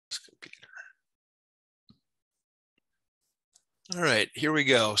All right, here we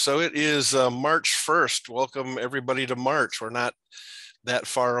go. So it is March 1st. Welcome everybody to March. We're not that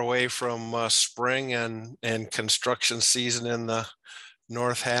far away from spring and construction season in the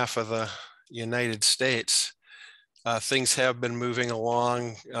north half of the United States. Things have been moving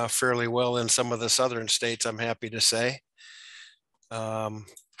along fairly well in some of the southern states, I'm happy to say.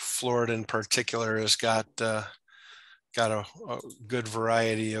 Florida in particular has got a good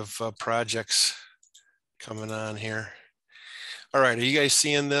variety of projects coming on here. All right, are you guys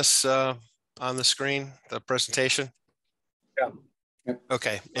seeing this on the screen, the presentation? Yeah.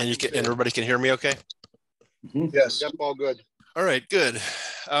 Okay, and and everybody can hear me okay? Yes. Yep, all good. All right, good.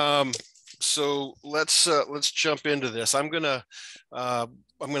 So let's jump into this. I'm gonna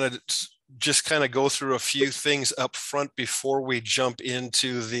just kind of go through a few things up front before we jump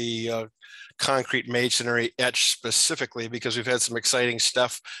into the concrete masonry etch specifically, because we've had some exciting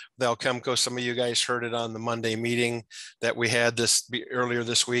stuff with Alchemco. Some of you guys heard it on the Monday meeting that we had earlier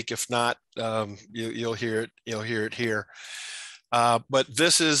this week. If not, you'll hear it. You'll hear it here. But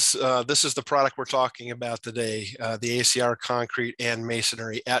this is the product we're talking about today, the ACR Concrete and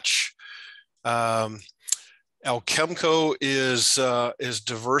Masonry Etch. Alchemco is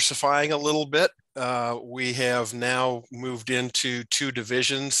diversifying a little bit. We have now moved into two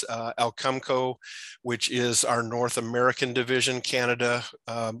divisions, Alchemco, which is our North American division, Canada,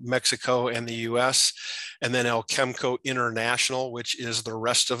 Mexico, and the US, and then Alchemco International, which is the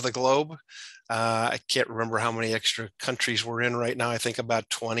rest of the globe. I can't remember how many extra countries we're in right now. I think about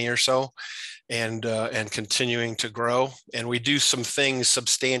 20 or so, and continuing to grow. And we do some things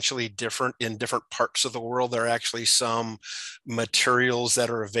substantially different in different parts of the world. There are actually some materials that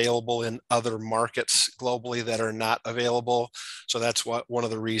are available in other markets globally that are not available. So that's one of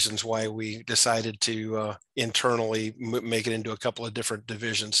the reasons why we decided to internally make it into a couple of different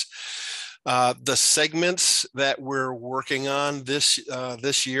divisions. The segments that we're working on this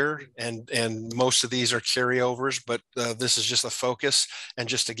year, and most of these are carryovers, but this is just a focus, and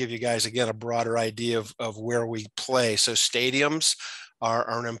just to give you guys again a broader idea of where we play. So stadiums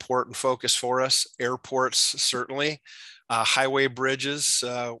are an important focus for us. Airports, certainly. Highway bridges,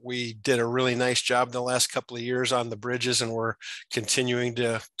 we did a really nice job in the last couple of years on the bridges, and we're continuing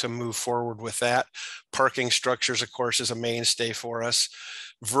to move forward with that. Parking structures, of course, is a mainstay for us.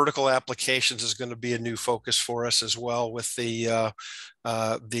 Vertical applications is going to be a new focus for us as well, with the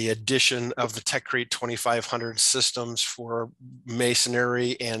addition of the Techcrete 2500 systems for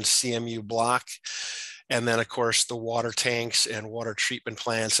masonry and CMU block. And then, of course, the water tanks and water treatment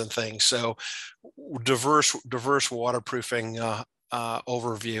plants and things. So diverse waterproofing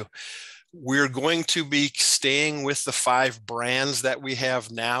overview. We're going to be staying with the 5 brands that we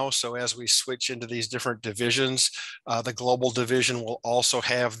have now. So as we switch into these different divisions, the global division will also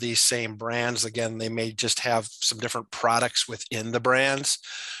have these same brands. Again, they may just have some different products within the brands.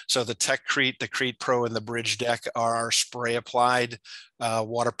 So the Techcrete, the Crete Pro, and the Bridge Deck are our spray applied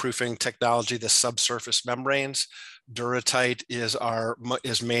waterproofing technology, the subsurface membranes. Duratite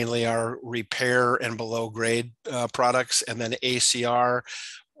is mainly our repair and below grade products, and then ACR,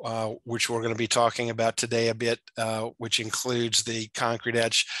 which we're going to be talking about today a bit, which includes the concrete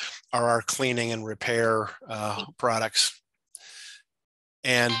etch, are our cleaning and repair products.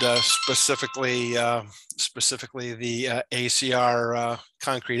 And specifically the ACR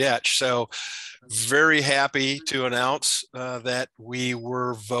concrete etch. So very happy to announce that we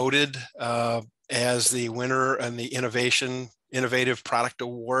were voted as the winner in the Innovative Product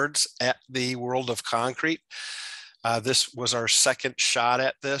Awards at the World of Concrete. This was our second shot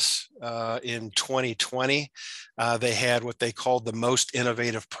at this in 2020. They had what they called the Most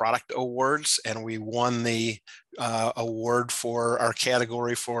Innovative Product Awards, and we won the award for our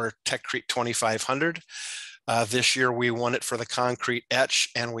category for Techcrete 2500. This year we won it for the concrete etch,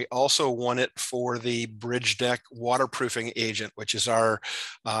 and we also won it for the Bridge Deck waterproofing agent, which is our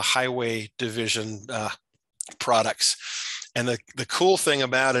highway division products. And the cool thing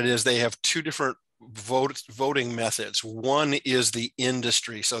about it is they have two different voting methods. One is the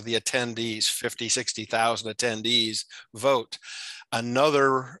industry, so the attendees, 50, 60,000 attendees vote.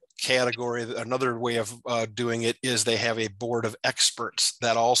 Another category, another way of doing it is they have a board of experts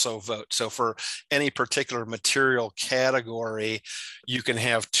that also vote. So for any particular material category, you can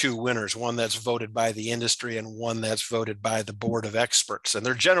have two winners, one that's voted by the industry and one that's voted by the board of experts. And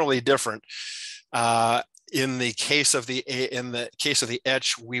they're generally different. In the case of the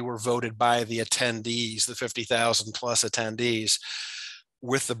etch, we were voted by the attendees, the 50,000 plus attendees.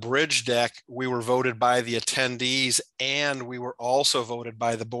 with the bridge deck, we were voted by the attendees, and we were also voted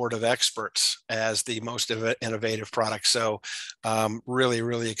by the board of experts as the most innovative product. So really,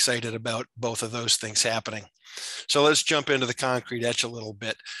 really excited about both of those things happening. So let's jump into the concrete etch a little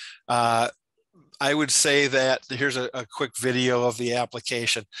bit. I would say that here's a quick video of the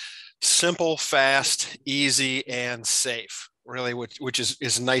application. Simple, fast, easy, and safe. Really, which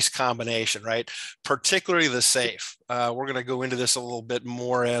is a nice combination, right? Particularly the safe. We're going to go into this a little bit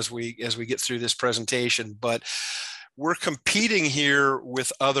more as we get through this presentation, but we're competing here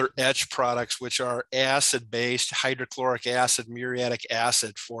with other etch products, which are acid-based, hydrochloric acid, muriatic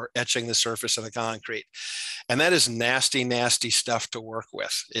acid for etching the surface of the concrete. And that is nasty, nasty stuff to work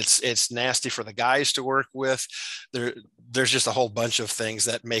with. It's nasty for the guys to work with. There's just a whole bunch of things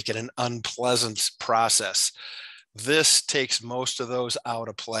that make it an unpleasant process. This takes most of those out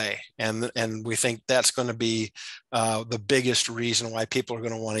of play. And we think that's going to be the biggest reason why people are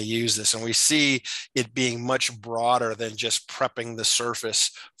going to want to use this. And we see it being much broader than just prepping the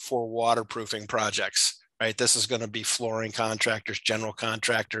surface for waterproofing projects, right? This is going to be flooring contractors, general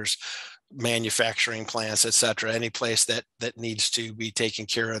contractors, manufacturing plants, et cetera, any place that needs to be taking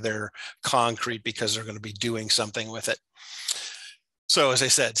care of their concrete because they're going to be doing something with it. So as I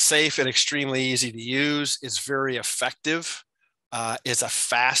said, safe and extremely easy to use. It's very effective. It's a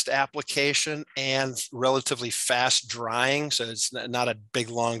fast application and relatively fast drying. So it's not a big,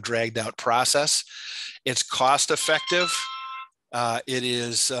 long, dragged out process. It's cost effective. It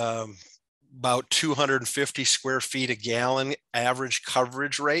is about 250 square feet a gallon average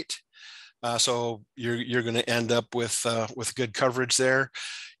coverage rate. So you're going to end up with good coverage there.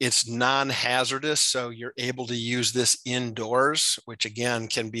 It's non-hazardous, so you're able to use this indoors, which again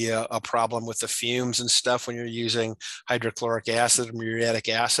can be a problem with the fumes and stuff when you're using hydrochloric acid or muriatic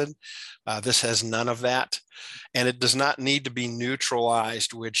acid. This has none of that, and it does not need to be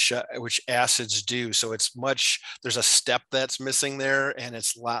neutralized, which acids do. So there's a step that's missing there, and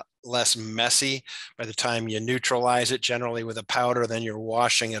it's a lot less messy by the time you neutralize it. Generally with a powder, then you're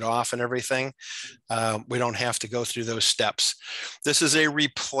washing it off and everything. We don't have to go through those steps. This is a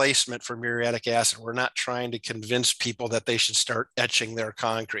replacement for muriatic acid. We're not trying to convince people that they should start etching their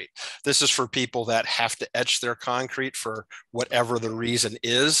concrete. This is for people that have to etch their concrete for whatever the reason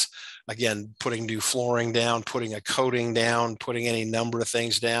is. Again, putting new flooring down, putting a coating down, putting any number of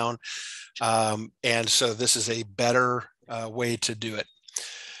things down. And so this is a better way to do it.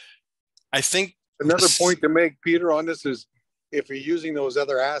 I think another point to make, Peter, on this is if you're using those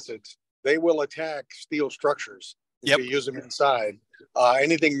other acids, they will attack steel structures if you use them inside.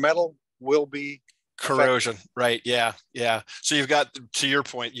 Anything metal will be corrosion, affected. Right? Yeah. So you've got, to your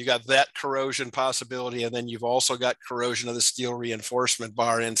point, you got that corrosion possibility, and then you've also got corrosion of the steel reinforcement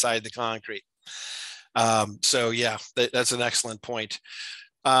bar inside the concrete. So yeah, that's an excellent point.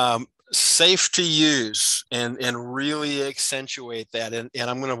 Safe to use and really accentuate that. And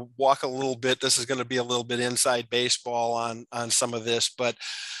I'm going to walk a little bit. This is going to be a little bit inside baseball on some of this, but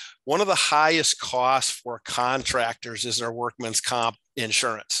one of the highest costs for contractors is their workman's comp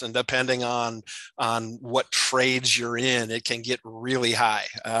insurance. And depending on what trades you're in, it can get really high.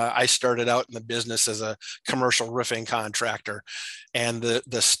 I started out in the business as a commercial roofing contractor, and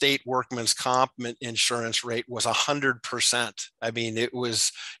the state workman's comp insurance rate was 100%. I mean,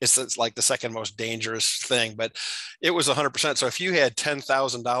 it's like the second most dangerous thing, but it was 100%. So if you had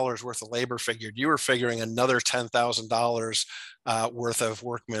 $10,000 worth of labor figured, you were figuring another $10,000 worth of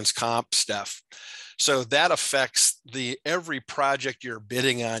workman's comp stuff. So that affects every project you're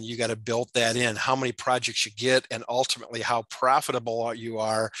bidding on. You got to build that in. How many projects you get, and ultimately how profitable you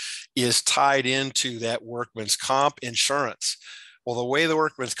are, is tied into that workman's comp insurance. Well, the way the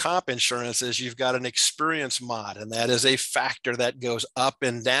workman's comp insurance is, you've got an experience mod, and that is a factor that goes up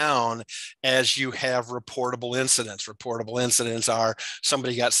and down as you have reportable incidents. Reportable incidents are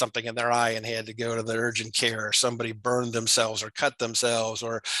somebody got something in their eye and had to go to the urgent care, or somebody burned themselves or cut themselves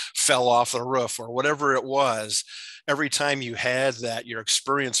or fell off the roof or whatever it was. Every time you had that, your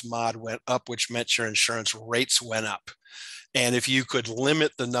experience mod went up, which meant your insurance rates went up. And if you could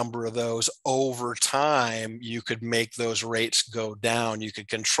limit the number of those over time, you could make those rates go down. You could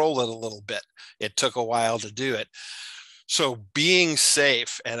control it a little bit. It took a while to do it. So being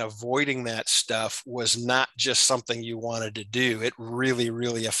safe and avoiding that stuff was not just something you wanted to do. It really,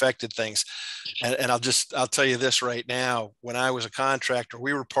 really affected things. And I'll tell you this right now. When I was a contractor,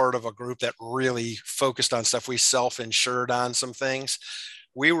 we were part of a group that really focused on stuff. We self-insured on some things.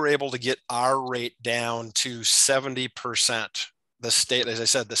 We were able to get our rate down to 70%. The state, as I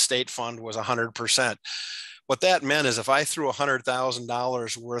said, the state fund was 100%. What that meant is if I threw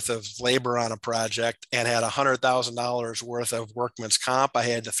 $100,000 worth of labor on a project and had $100,000 worth of workman's comp I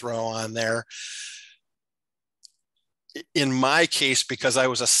had to throw on there, in my case, because I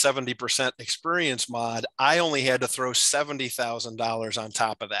was a 70% experience mod, I only had to throw $70,000 on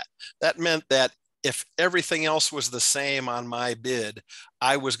top of that. That meant that if everything else was the same on my bid,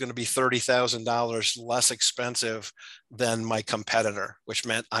 I was going to be $30,000 less expensive than my competitor, which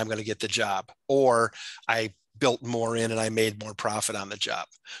meant I'm going to get the job, or I built more in and I made more profit on the job.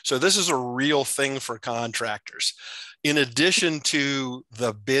 So this is a real thing for contractors. In addition to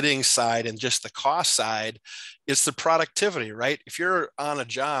the bidding side and just the cost side, it's the productivity, right? If you're on a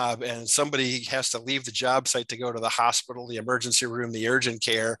job and somebody has to leave the job site to go to the hospital, the emergency room, the urgent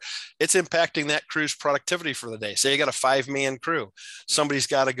care, it's impacting that crew's productivity for the day. Say you got a 5-man crew, somebody's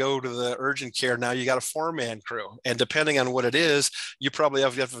got to go to the urgent care. Now you got a 4-man crew. And depending on what it is, you probably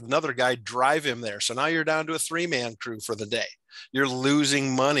have another guy drive him there. So now you're down to a 3-man crew for the day. You're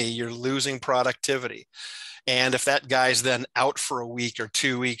losing money, you're losing productivity. And if that guy's then out for a week or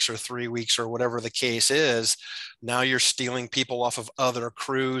 2 weeks or 3 weeks or whatever the case is, now you're stealing people off of other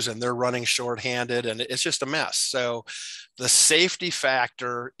crews and they're running shorthanded and it's just a mess. So the safety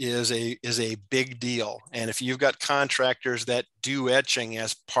factor is a big deal. And if you've got contractors that do etching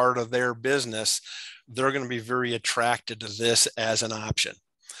as part of their business, they're going to be very attracted to this as an option.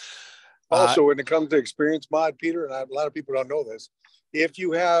 Also, when it comes to experience mod, Peter, and a lot of people don't know this, if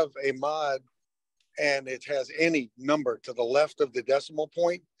you have a mod and it has any number to the left of the decimal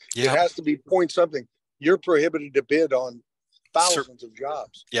point, it has to be point something. You're prohibited to bid on thousands of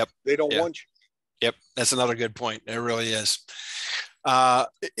jobs. Yep. They don't want you. Yep. That's another good point. It really is.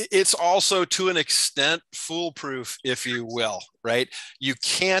 It's also to an extent foolproof, if you will, right? You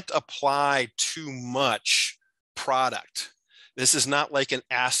can't apply too much product. This is not like an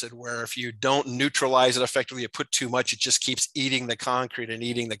acid where if you don't neutralize it effectively, you put too much, it just keeps eating the concrete and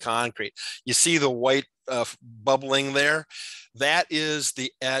eating the concrete. You see the white bubbling there? That is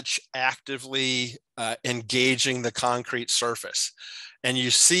the etch actively engaging the concrete surface. And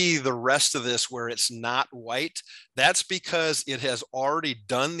you see the rest of this where it's not white. That's because it has already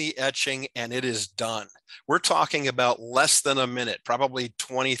done the etching and it is done. We're talking about less than a minute, probably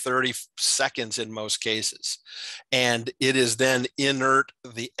 20, 30 seconds in most cases. And it is then inert.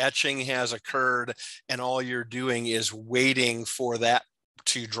 The etching has occurred and all you're doing is waiting for that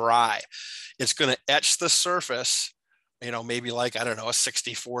to dry. It's going to etch the surface, maybe like, I don't know, a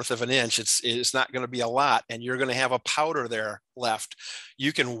 64th of an inch. It's not going to be a lot. And you're going to have a powder there left.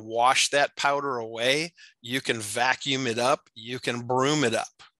 You can wash that powder away. You can vacuum it up. You can broom it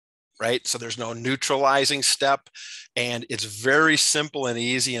up, right? So there's no neutralizing step. And it's very simple and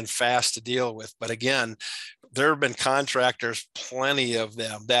easy and fast to deal with. But again, there have been contractors, plenty of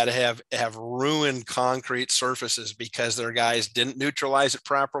them, that have ruined concrete surfaces because their guys didn't neutralize it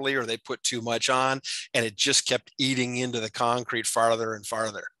properly or they put too much on and it just kept eating into the concrete farther and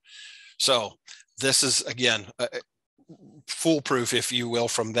farther. So this is, again, foolproof, if you will,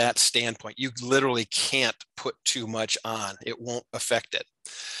 from that standpoint. You literally can't put too much on. It won't affect it.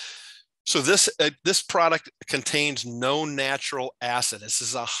 So this product contains no natural acid. This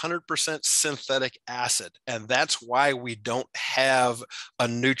is 100% synthetic acid, and that's why we don't have a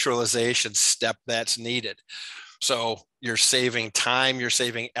neutralization step that's needed. So you're saving time, you're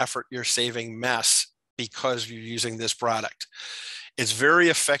saving effort, you're saving mess because you're using this product. It's very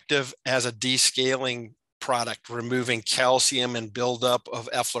effective as a descaling product, removing calcium and buildup of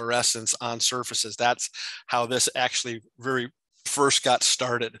efflorescence on surfaces. That's how this actually very first got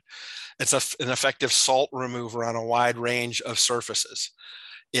started. It's an effective salt remover on a wide range of surfaces.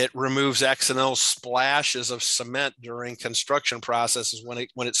 It removes accidental splashes of cement during construction processes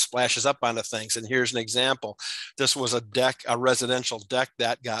when it splashes up onto things. And here's an example. This was a residential deck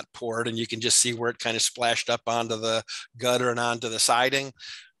that got poured, and you can just see where it kind of splashed up onto the gutter and onto the siding.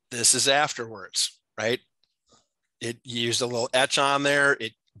 This is afterwards, right? It used a little etch on there.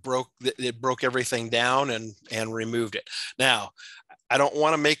 It broke everything down and removed it. Now, I don't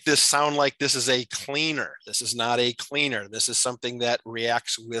want to make this sound like this is a cleaner. This is not a cleaner. This is something that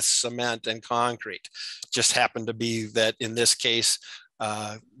reacts with cement and concrete. It just happened to be that in this case,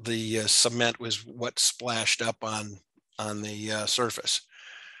 the cement was what splashed up on the surface.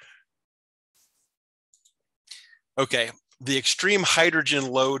 Okay, the extreme hydrogen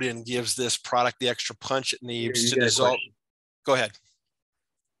load-in gives this product the extra punch it needs to dissolve. Go ahead.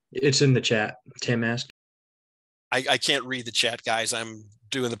 It's in the chat. Tim asked. I can't read the chat, guys. I'm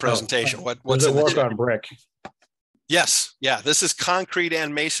doing the presentation. What's does it in the work chat? on brick? Yes. Yeah. This is concrete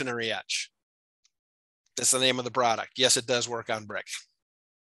and masonry etch. That's the name of the product. Yes, it does work on brick.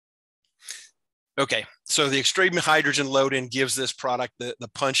 Okay, so the extreme hydrogen load-in gives this product the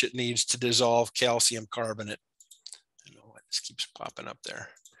punch it needs to dissolve calcium carbonate. I don't know why this keeps popping up there.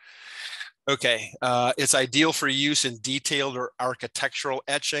 Okay, it's ideal for use in detailed or architectural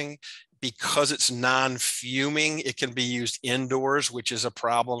etching. Because it's non-fuming, it can be used indoors, which is a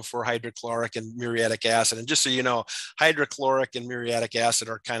problem for hydrochloric and muriatic acid. And just so you know, hydrochloric and muriatic acid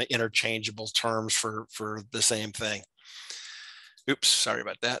are kind of interchangeable terms for the same thing. Oops, sorry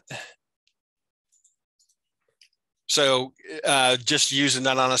about that. So just using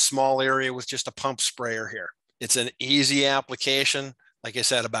that on a small area with just a pump sprayer here. It's an easy application. Like I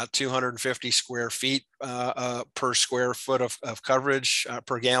said, about 250 square feet per square foot of coverage,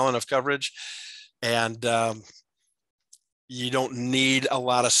 per gallon of coverage. And you don't need a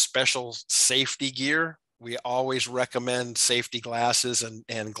lot of special safety gear. We always recommend safety glasses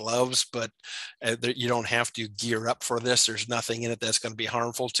and gloves, but you don't have to gear up for this. There's nothing in it that's going to be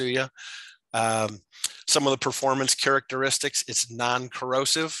harmful to you. Some of the performance characteristics: it's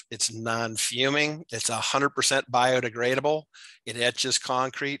non-corrosive, it's non-fuming, it's 100% biodegradable, it etches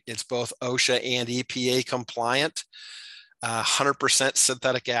concrete, it's both OSHA and EPA compliant, 100%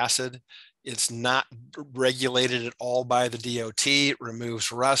 synthetic acid, it's not regulated at all by the DOT, it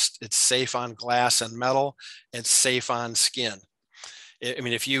removes rust, it's safe on glass and metal, it's safe on skin. I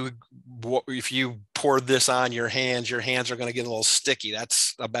mean, if you poured this on your hands are going to get a little sticky.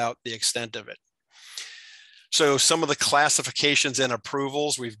 That's about the extent of it. So some of the classifications and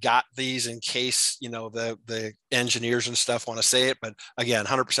approvals, we've got these in case, you know, the engineers and stuff want to say it, but again,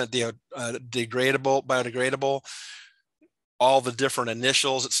 100% biodegradable, all the different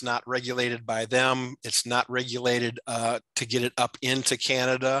initials. It's not regulated by them. It's not regulated to get it up into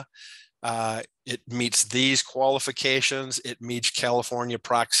Canada. It meets these qualifications. It meets California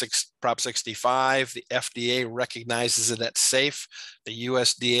Prop 65. The FDA recognizes it as safe. The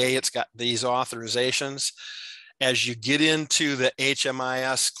USDA, it's got these authorizations. As you get into the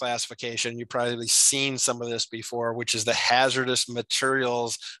HMIS classification, you've probably seen some of this before, which is the hazardous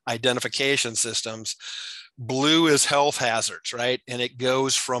materials identification systems. Blue is health hazards, right? And it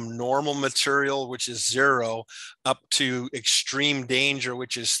goes from normal material, which is 0, up to extreme danger,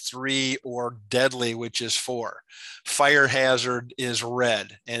 which is 3, or deadly, which is 4. Fire hazard is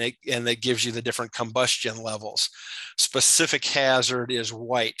red, and it gives you the different combustion levels. Specific hazard is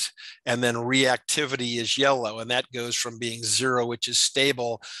white, and then reactivity is yellow, and that goes from being 0, which is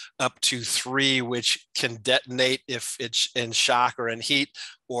stable, up to 3, which can detonate if it's in shock or in heat,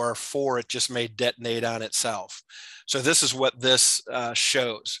 or 4, it just may detonate on itself. So this is what this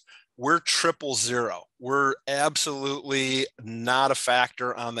shows. We're 000. We're absolutely not a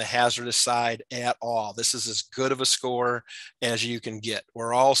factor on the hazardous side at all. This is as good of a score as you can get.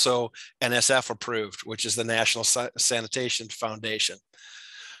 We're also NSF approved, which is the National Sanitation Foundation.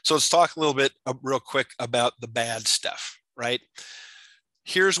 So let's talk a little bit real quick about the bad stuff, right?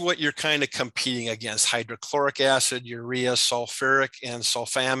 Here's what you're kind of competing against: hydrochloric acid, urea, sulfuric and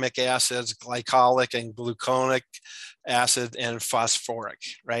sulfamic acids, glycolic and gluconic acid, and phosphoric,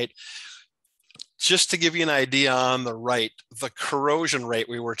 right? Just to give you an idea on the right, the corrosion rate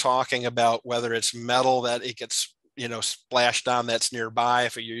we were talking about, whether it's metal that it gets, you know, splashed on that's nearby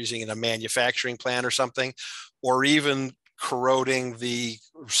if you're using it in a manufacturing plant or something, or even corroding the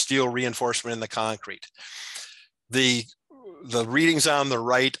steel reinforcement in the concrete. The readings on the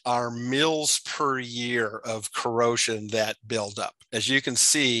right are mils per year of corrosion that build up. As you can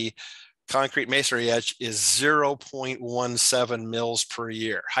see, concrete masonry etch is 0.17 mils per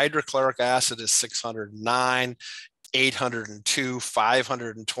year. Hydrochloric acid is 609, 802,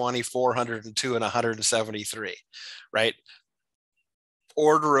 520, 402, and 173, right?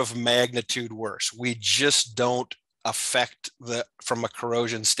 Order of magnitude worse. We just don't affect from a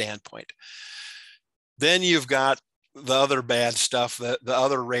corrosion standpoint. Then you've got the other bad stuff, the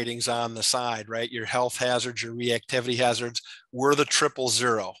other ratings on the side, right? Your health hazards, your reactivity hazards. We're the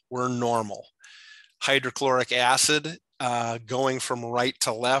 000. We're normal. Hydrochloric acid, going from right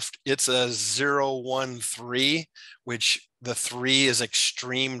to left, it's a 013, which the 3 is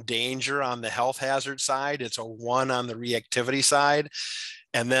extreme danger on the health hazard side. It's a 1 on the reactivity side.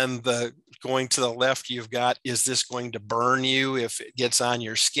 And then going to the left, you've got, is this going to burn you if it gets on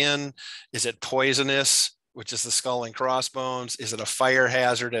your skin? Is it poisonous, which is the skull and crossbones? Is it a fire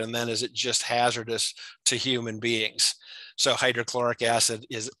hazard? And then is it just hazardous to human beings? So hydrochloric acid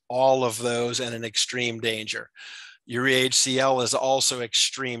is all of those and an extreme danger. Urea HCl is also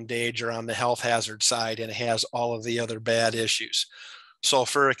extreme danger on the health hazard side and has all of the other bad issues.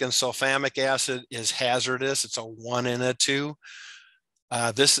 Sulfuric and sulfamic acid is hazardous. It's a 1 and a 2.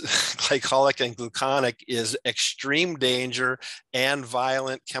 This glycolic and gluconic is extreme danger and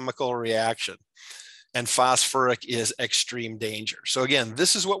violent chemical reaction. and phosphoric is extreme danger. So again,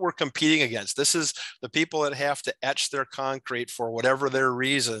 this is what we're competing against. This is the people that have to etch their concrete for whatever their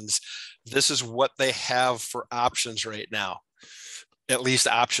reasons. This is what they have for options right now, at least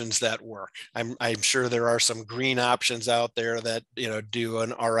options that work. I'm sure there are some green options out there that, you know, do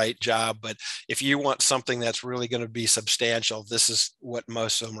an all right job, but if you want something that's really going to be substantial, this is what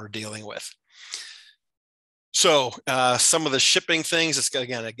most of them are dealing with. So some of the shipping things, it's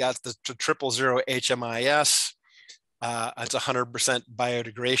again, it got the 000 HMIS. It's 100%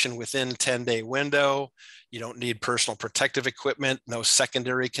 biodegradation within 10-day window. You don't need personal protective equipment. No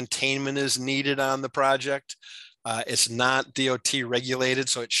secondary containment is needed on the project. It's not DOT regulated,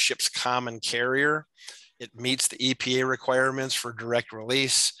 so it ships common carrier. It meets the EPA requirements for direct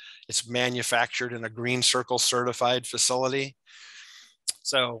release. It's manufactured in a Green Circle certified facility.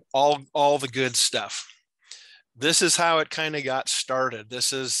 So all the good stuff. This is how it kind of got started.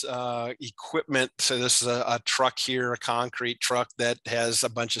 This is equipment. So this is a truck here, a concrete truck that has a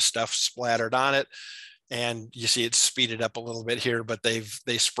bunch of stuff splattered on it. And you see it's speeded up a little bit here, but they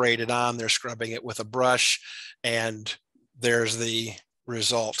sprayed it on, they're scrubbing it with a brush, and there's the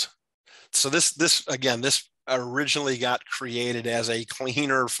result. So this originally got created as a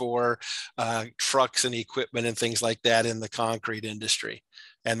cleaner for trucks and equipment and things like that in the concrete industry,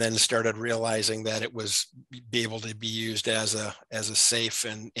 and then started realizing that it was be able to be used as a safe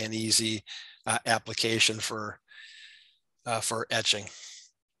and easy application for etching.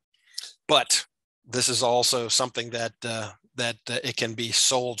 But this is also something that it can be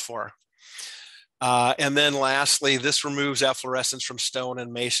sold for. And then lastly, this removes efflorescence from stone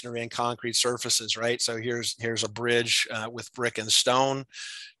and masonry and concrete surfaces, right? So here's a bridge with brick and stone,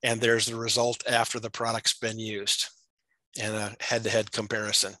 and there's the result after the product's been used in a head-to-head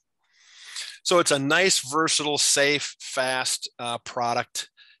comparison. So it's a nice, versatile, safe, fast product.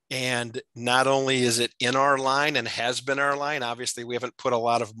 And not only is it in our line and has been our line, obviously we haven't put a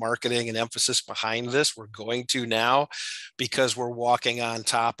lot of marketing and emphasis behind this. We're going to now, because we're walking on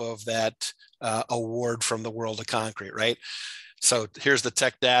top of that award from the World of Concrete, right? So here's the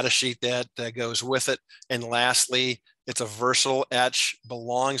tech data sheet that goes with it. And lastly, it's a versatile etch,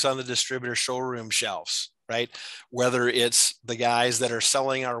 belongs on the distributor showroom shelves, right? Whether it's the guys that are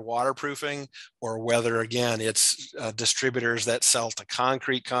selling our waterproofing, or whether, again, it's distributors that sell to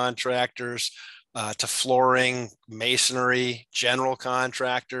concrete contractors, to flooring, masonry, general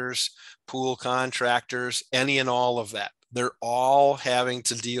contractors, pool contractors, any and all of that. They're all having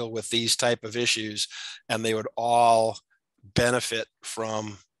to deal with these type of issues, and they would all benefit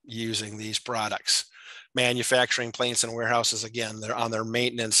from using these products. Manufacturing plants and warehouses, again, they're on their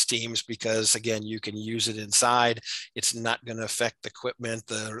maintenance teams because, again, you can use it inside. It's not going to affect the equipment,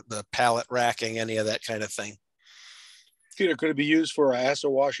 the pallet racking, any of that kind of thing. Peter, could it be used for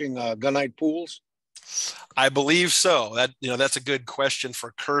acid washing gunite pools? I believe so. That's a good question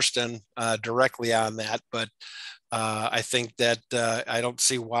for Kirsten directly on that, but I think that I don't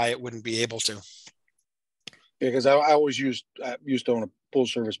see why it wouldn't be able to. Yeah, because I always used to own a pool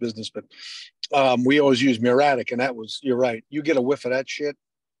service business, but we always use muriatic, and that was, you're right. You get a whiff of that shit.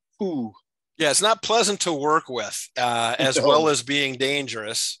 Ooh. Yeah, it's not pleasant to work with, as well as being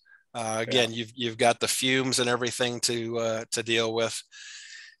dangerous. Again, yeah. You've got the fumes and everything to deal with.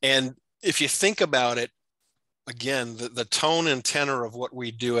 And if you think about it, again, the tone and tenor of what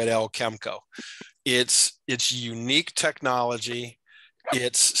we do at Alchemco, it's unique technology.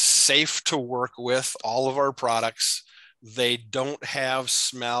 It's safe to work with, all of our products. They don't have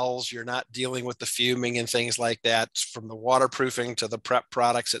smells. You're not dealing with the fuming and things like that, from the waterproofing to the prep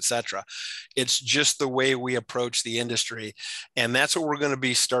products, et cetera. It's just the way we approach the industry. And that's what we're going to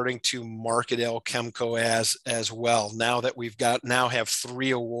be starting to market Alchemco as well. Now that we've have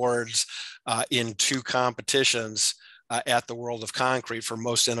 3 awards in 2 competitions at the World of Concrete for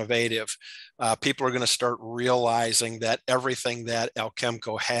most innovative. People are going to start realizing that everything that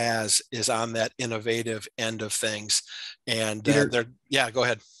Alchemco has is on that innovative end of things. And go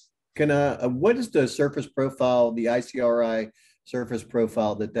ahead. What is the surface profile, the ICRI surface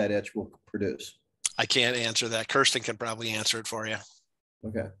profile that etch will produce? I can't answer that. Kirsten can probably answer it for you.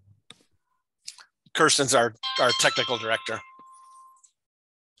 Okay. Kirsten's our technical director.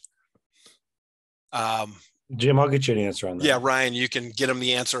 Jim, I'll get you an answer on that. Yeah, Ryan, you can get him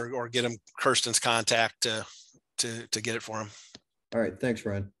the answer or get him Kirsten's contact to get it for him. All right. Thanks,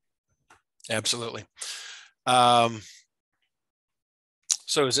 Ryan. Absolutely.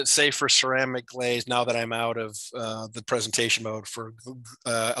 So is it safe for ceramic glaze now that I'm out of the presentation mode for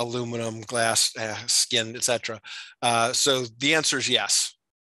aluminum, glass, skin, etc.? So the answer is yes.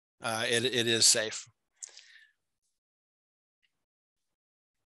 It is safe.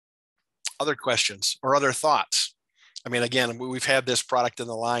 Other questions or other thoughts? I mean, again, we've had this product in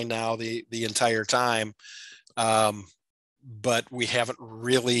the line now the entire time, but we haven't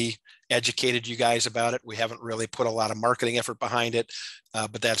really educated you guys about it. We haven't really put a lot of marketing effort behind it,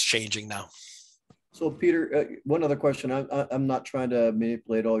 but that's changing now. So Peter, one other question. I'm not trying to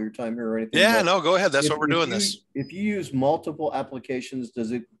manipulate all your time here or anything. Yeah, no, go ahead. That's what we're doing this. If you use multiple applications,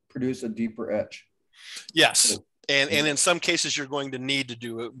 does it produce a deeper etch? Yes. And in some cases, you're going to need to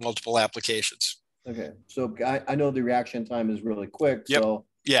do multiple applications. Okay. So I know the reaction time is really quick. Yep. So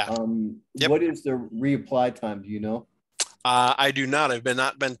yeah. What is the reapply time? Do you know? I do not. I've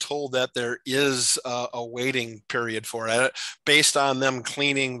not been told that there is a waiting period for it. Based on them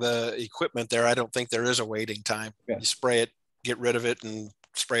cleaning the equipment there, I don't think there is a waiting time. Okay. You spray it, get rid of it, and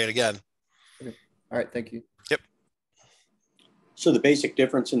spray it again. Okay. All right. Thank you. Yep. So the basic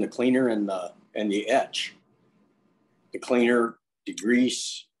difference in the cleaner and the etch, the cleaner,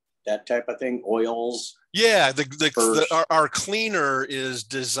 degrease, that type of thing, oils. Yeah, our cleaner is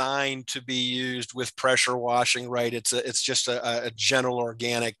designed to be used with pressure washing, right? It's just a general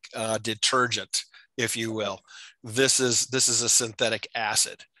organic detergent, if you will. This is a synthetic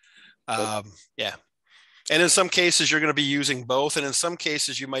acid. Yeah. And in some cases, you're going to be using both. And in some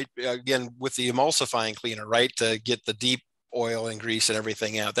cases, you might, again, with the emulsifying cleaner, right, to get the deep oil and grease and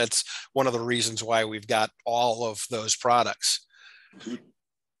everything out. That's one of the reasons why we've got all of those products.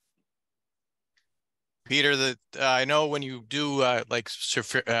 Peter, I know when you do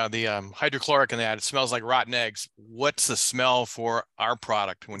the hydrochloric and that, it smells like rotten eggs. What's the smell for our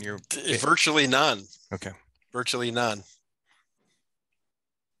product when you're virtually none? Okay, virtually none.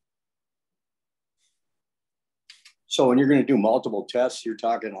 So when you're going to do multiple tests, you're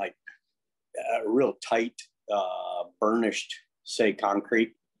talking like a real tight burnished, say,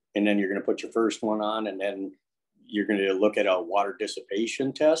 concrete, and then you're going to put your first one on, and then you're going to look at a water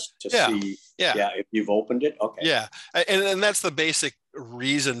dissipation test to see if you've opened it. Okay. Yeah. And that's the basic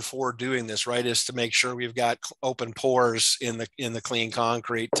reason for doing this, right? Is to make sure we've got open pores in the clean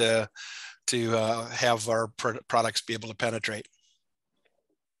concrete to have our products be able to penetrate.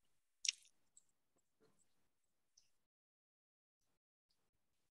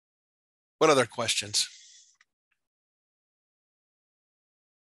 What other questions?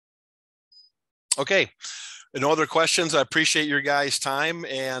 Okay. No other questions. I appreciate your guys' time,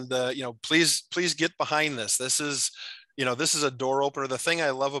 and please get behind this. This is a door opener. The thing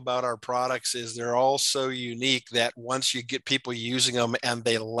I love about our products is they're all so unique that once you get people using them and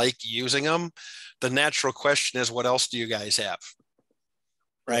they like using them, the natural question is, what else do you guys have?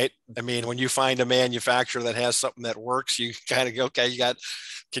 Right? I mean, when you find a manufacturer that has something that works, you kind of go, okay,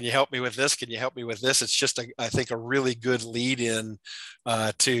 can you help me with this? Can you help me with this? It's just, I think, a really good lead in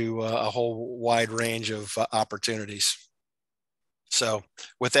to a whole wide range of opportunities. So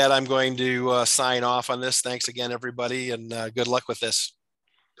with that, I'm going to sign off on this. Thanks again, everybody, and good luck with this.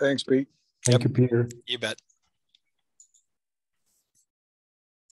 Thanks, Pete. Thank you, Peter. You bet.